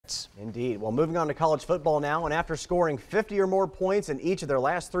Indeed. Well, moving on to college football now, and after scoring 50 or more points in each of their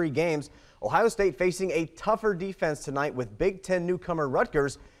last 3 games, Ohio State facing a tougher defense tonight with Big Ten newcomer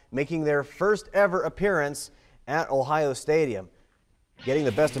Rutgers making their first ever appearance at Ohio Stadium. Getting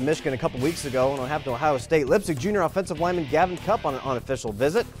the best of Michigan a couple weeks ago, and it'll happen to Ohio State. Leipzig junior offensive lineman Gavin Cupp on an unofficial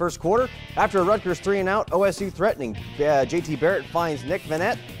visit. First quarter, after a Rutgers 3-and-out, OSU threatening. JT Barrett finds Nick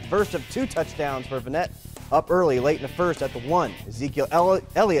Vanette. First of 2 touchdowns for Vanette. Up early, late in the first at the 1. Ezekiel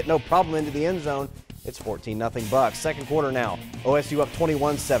Elliott, no problem, into the end zone. It's 14-0 Bucks. Second quarter now. OSU up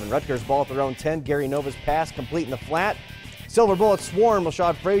 21-7. Rutgers ball at their own 10. Gary Nova's pass complete in the flat. Silver Bullets swarm.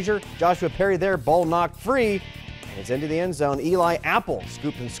 Rashad Frazier, Joshua Perry there. Ball knocked free. And it's into the end zone. Eli Apple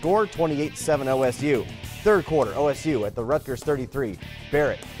scooped and scored. 28-7 OSU. Third quarter, OSU at the Rutgers 33.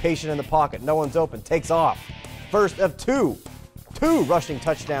 Barrett, patient in the pocket. No one's open. Takes off. First of 2 rushing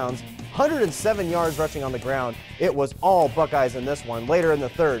touchdowns. 107 yards rushing on the ground. It was all Buckeyes in this one. Later in the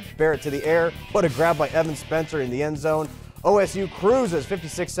third, Barrett to the air. What a grab by Evan Spencer in the end zone. OSU cruises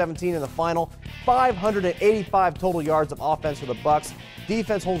 56-17 in the final. 585 total yards of offense for the Bucks.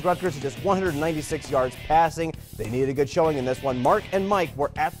 Defense holds Rutgers to just 196 yards passing. They needed a good showing in this one. Mark and Mike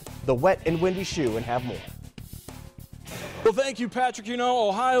were at the Wet and Windy Shoe and have more. Well, thank you, Patrick. You know,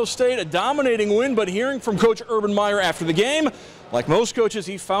 Ohio State, a dominating win, but hearing from Coach Urban Meyer after the game, like most coaches,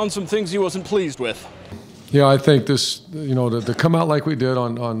 he found some things he wasn't pleased with. Yeah, I think this, to come out like we did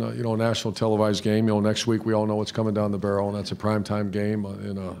on a national televised game, next week we all know what's coming down the barrel, and that's a primetime game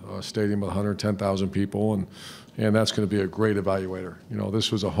in a stadium with 110,000 people, and that's going to be a great evaluator.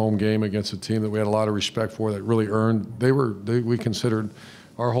 This was a home game against a team that we had a lot of respect for, that really earned. We considered,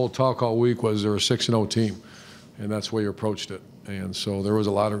 our whole talk all week was they're a 6-0 team, and that's the way you approached it. And so there was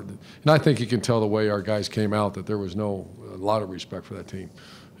a lot of, and I think you can tell the way our guys came out that there was a lot of respect for that team,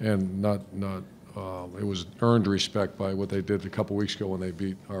 and it was earned respect by what they did a couple weeks ago when they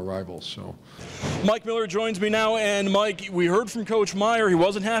beat our rivals. So, Mike Miller joins me now, and Mike, we heard from Coach Meyer. He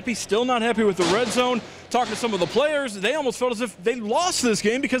wasn't happy, still not happy with the red zone. Talking to some of the players, they almost felt as if they lost this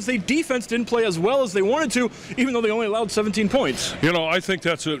game because their defense didn't play as well as they wanted to, even though they only allowed 17 points. I think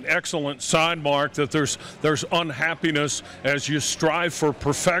that's an excellent sign, Mark, that there's unhappiness as you strive for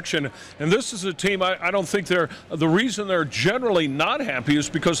perfection. And this is a team, I don't think the reason they're generally not happy is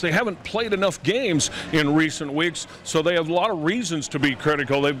because they haven't played enough games in recent weeks, so they have a lot of reasons to be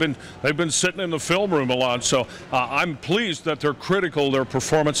critical. They've been sitting in the film room a lot, so I'm pleased that they're critical of their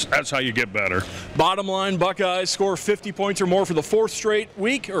performance. That's how you get better. Bottom line, Buckeyes score 50 points or more for the fourth straight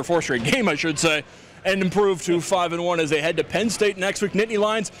game, I should say, and improve to 5-1 as they head to Penn State next week. Nittany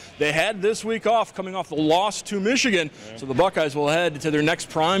Lions, they had this week off coming off the loss to Michigan, so the Buckeyes will head to their next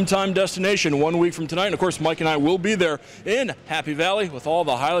primetime destination 1 week from tonight. And of course, Mike and I will be there in Happy Valley with all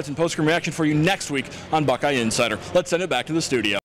the highlights and post-game reaction for you next week on Buckeye Insider. Let's send it back to the studio.